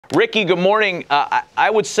Ricky, good morning. I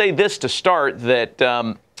would say this to start,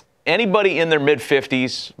 that anybody in their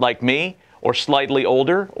mid-50s like me, or slightly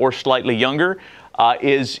older, or slightly younger,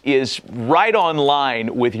 is right on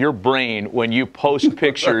line with your brain when you post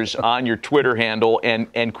pictures on your Twitter handle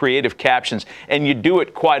and creative captions, and you do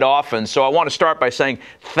it quite often. So I want to start by saying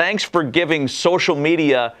thanks for giving social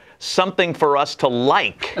media something for us to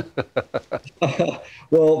like.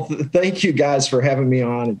 Well, thank you guys for having me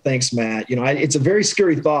on, and thanks, Matt. You know, it's a very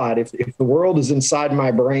scary thought. If the world is inside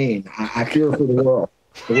my brain, I fear for the world.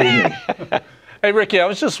 Believe me. Hey, Ricky, I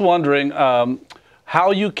was just wondering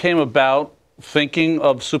how you came about thinking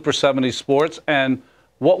of Super 70 Sports, and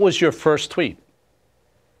what was your first tweet?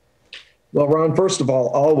 Well, Ron, first of all,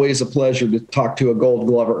 always a pleasure to talk to a Gold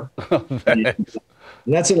Glover.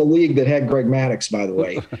 And that's in a league that had Greg Maddux, by the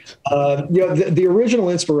way. You know, the original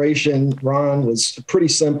inspiration, Ron, was pretty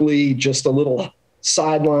simply just a little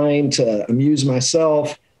sideline to amuse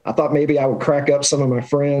myself. I thought maybe I would crack up some of my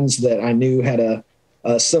friends that I knew had a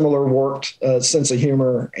similar warped sense of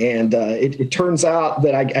humor. And it turns out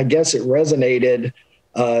that I guess it resonated,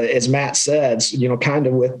 as Matt said, you know, kind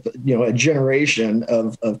of with, you know, a generation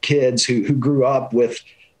of kids who grew up with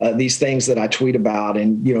these things that I tweet about.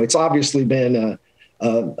 And, you know, it's obviously been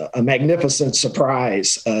a magnificent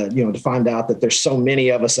surprise, you know, to find out that there's so many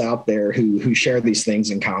of us out there who share these things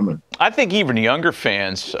in common. I think even younger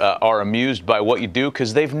fans are amused by what you do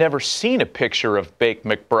because they've never seen a picture of Bake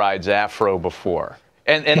McBride's afro before.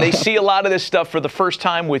 And they see a lot of this stuff for the first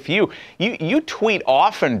time with you. You tweet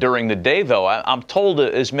often during the day, though. I'm told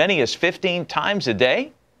as many as 15 times a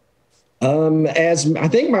day? As I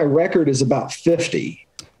think my record is about 50.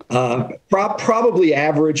 Probably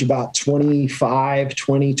average about 20, 25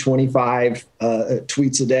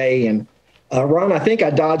 tweets a day. And Ron, I think I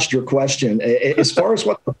dodged your question. As far as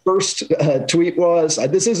what the first tweet was,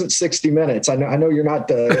 this isn't 60 Minutes. I know you're not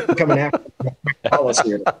coming after us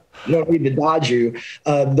here. You don't need to dodge you.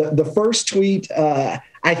 The first tweet,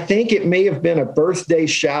 I think it may have been a birthday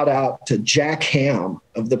shout out to Jack Ham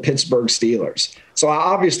of the Pittsburgh Steelers. So I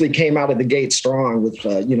obviously came out of the gate strong with,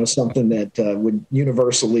 you know, something that would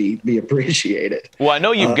universally be appreciated. Well, I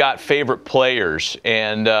know you've got favorite players,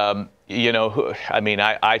 and you know, I mean,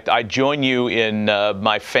 I join you in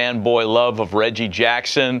my fanboy love of Reggie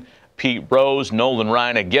Jackson, Pete Rose, Nolan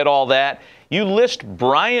Ryan. I get all that. You list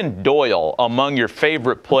Brian Doyle among your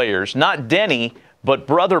favorite players, not Denny, but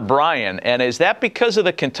brother Brian. And is that because of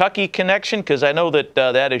the Kentucky connection? Because I know that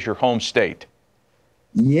that is your home state.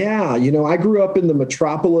 Yeah, you know, I grew up in the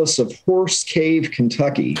metropolis of Horse Cave,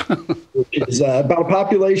 Kentucky, which is about a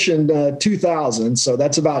population 2,000. So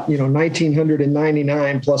that's about, you know,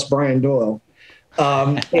 1,999 plus Brian Doyle.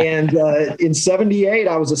 And in 78,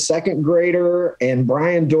 I was a second grader, and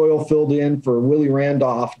Brian Doyle filled in for Willie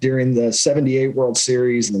Randolph during the 78 World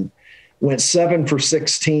Series and went 7 for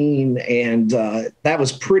 16. And that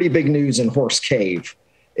was pretty big news in Horse Cave,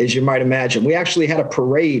 as you might imagine. We actually had a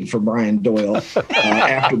parade for Brian Doyle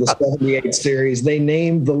after the 78 series. They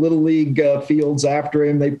named the Little League fields after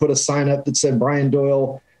him. They put a sign up that said Brian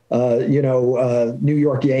Doyle, you know, New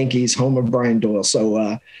York Yankees, home of Brian Doyle.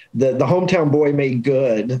 So the hometown boy made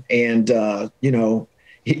good. And, you know,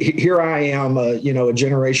 here I am, you know, a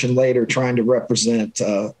generation later trying to represent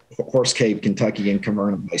Horse Cave, Kentucky in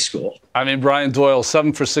Caverna High School. I mean, Brian Doyle,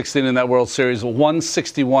 7 for 16 in that World Series, a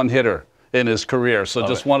 161 hitter in his career. So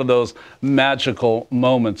just one of those magical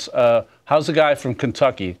moments. How's a guy from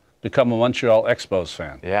Kentucky become a Montreal Expos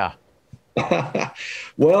fan? Yeah.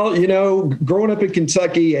 Well, you know, growing up in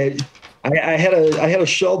Kentucky, I had a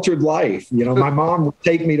sheltered life. You know, my mom would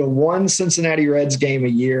take me to one Cincinnati Reds game a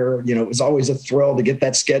year. You know, it was always a thrill to get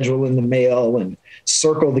that schedule in the mail and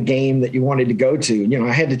circle the game that you wanted to go to. You know,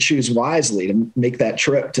 I had to choose wisely to make that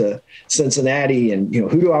trip to Cincinnati. And, you know,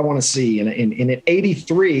 who do I want to see? And at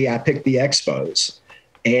 83, I picked the Expos.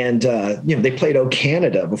 And, you know, they played O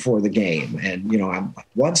Canada before the game. And, you know, I'm like,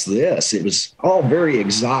 what's this? It was all very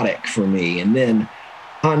exotic for me. And then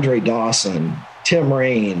Andre Dawson, Tim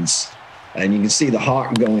Raines, and you can see the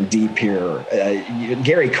Hawk going deep here.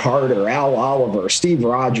 Gary Carter, Al Oliver, Steve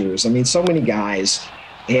Rogers. I mean, so many guys.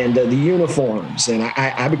 And the uniforms. And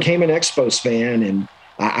I became an Expos fan, and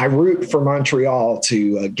I root for Montreal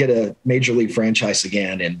to get a major league franchise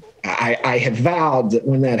again. And I have vowed that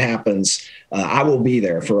when that happens, I will be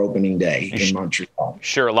there for opening day in Montreal.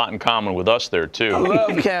 Share a lot in common with us there, too. I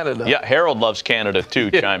love Canada. Yeah, Harold loves Canada,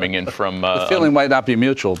 too, chiming in from... the feeling might not be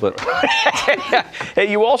mutual, but... Hey,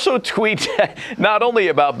 you also tweet not only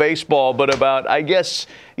about baseball, but about, I guess,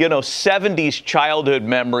 you know, 70s childhood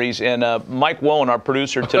memories. And Mike Woen, our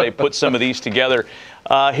producer today, put some of these together.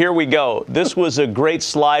 Here we go. This was a great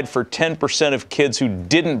slide for 10% of kids who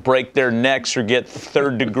didn't break their necks or get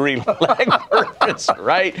third-degree leg burns,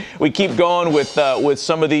 right? We keep going with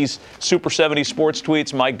some of these Super 70 sports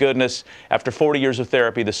tweets. My goodness, after 40 years of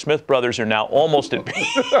therapy, the Smith brothers are now almost at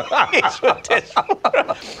peace with this.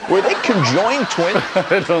 Were they conjoined twins?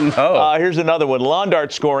 I don't know. Here's another one. Lawn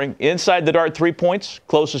dart scoring. Inside the dart, 3 points.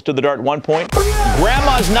 Closest to the dart, 1 point.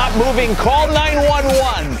 Grandma's not moving. Call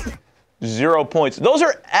 911. 0 points. Those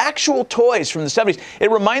are actual toys from the 70s.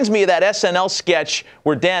 It reminds me of that SNL sketch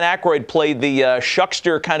where Dan Aykroyd played the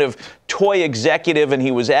Shuckster kind of toy executive, and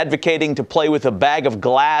he was advocating to play with a bag of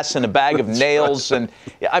glass and a bag of nails. And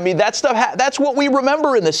I mean, that stuff, that's what we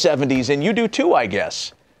remember in the 70s, and you do too, I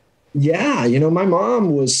guess. Yeah, my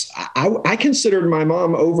mom was, I considered my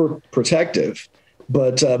mom overprotective.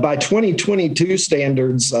 But by 2022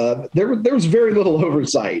 standards, there was very little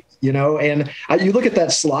oversight, and you look at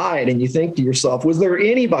that slide and you think to yourself, was there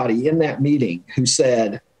anybody in that meeting who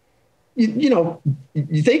said, you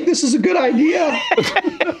think this is a good idea?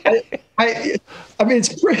 I mean,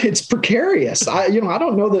 it's precarious. I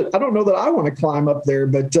don't know that I want to climb up there,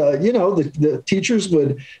 but the teachers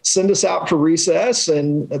would send us out for recess,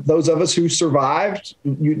 and those of us who survived,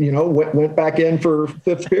 went back in for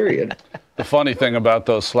fifth period. The funny thing about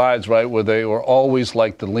those slides, right, where they were always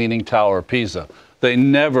like the Leaning Tower of Pisa. They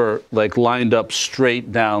never lined up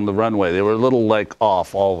straight down the runway. They were a little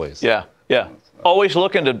off always. Yeah, yeah. Always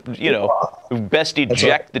looking to, best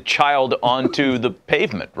eject the child onto the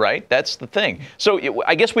pavement, right? That's the thing. So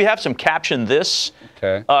I guess we have some caption this.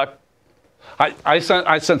 Okay. I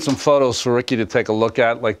sent some photos for Ricky to take a look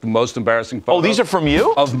at, the most embarrassing photos. Oh, these are from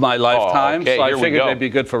you? Of my lifetime. Oh, okay, so I here we figured go. they'd be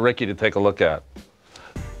good for Ricky to take a look at.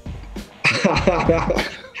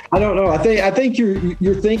 I don't know. I think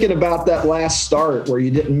you're thinking about that last start where you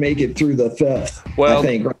didn't make it through the fifth. Well, I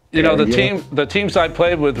think, the teams I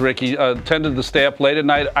played with, Ricky, tended to stay up late at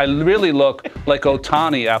night. I really look like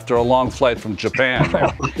Otani after a long flight from Japan.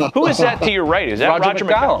 Who is that to your right? Is that Roger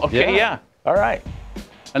McDowell? Okay, yeah. All right.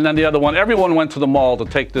 And then the other one, everyone went to the mall to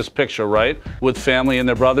take this picture, right, with family and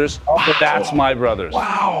their brothers. Oh, that's my brothers.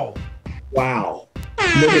 Wow.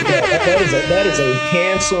 Look at that. That is a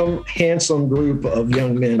handsome group of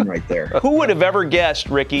young men right there. Who would have ever guessed,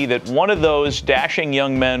 Ricky, that one of those dashing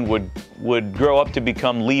young men would grow up to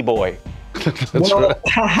become Lee Boy? Well,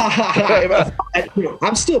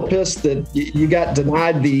 I'm still pissed that you got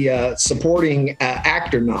denied the supporting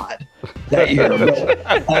actor nod that year.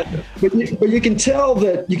 But you can tell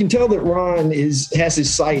that Ron has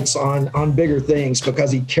his sights on bigger things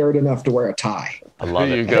because he cared enough to wear a tie. I love it.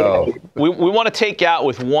 There you go. We want to take out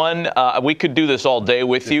with one. We could do this all day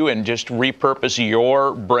with you and just repurpose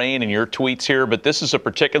your brain and your tweets here. But this is a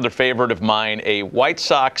particular favorite of mine, a White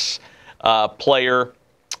Sox player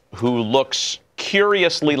who looks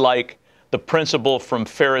curiously like the principal from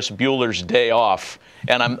Ferris Bueller's Day Off.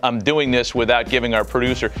 And I'm doing this without giving our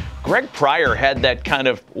producer. Greg Pryor had that kind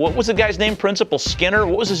of, what was the guy's name? Principal Skinner?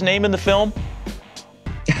 What was his name in the film?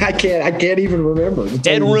 I can't even remember.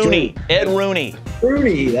 Ed Rooney. Ed Rooney.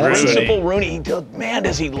 Principal Rooney. Man,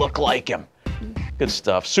 does he look like him. Good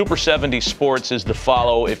stuff. Super 70 Sports is the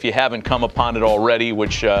follow if you haven't come upon it already,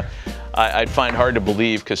 which I'd find hard to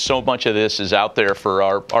believe because so much of this is out there for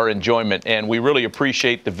our enjoyment, and we really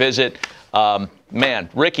appreciate the visit. Man,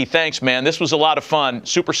 Ricky, thanks, man. This was a lot of fun.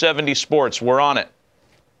 Super 70 Sports, we're on it.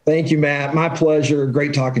 Thank you, Matt. My pleasure.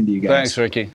 Great talking to you guys. Thanks, Ricky.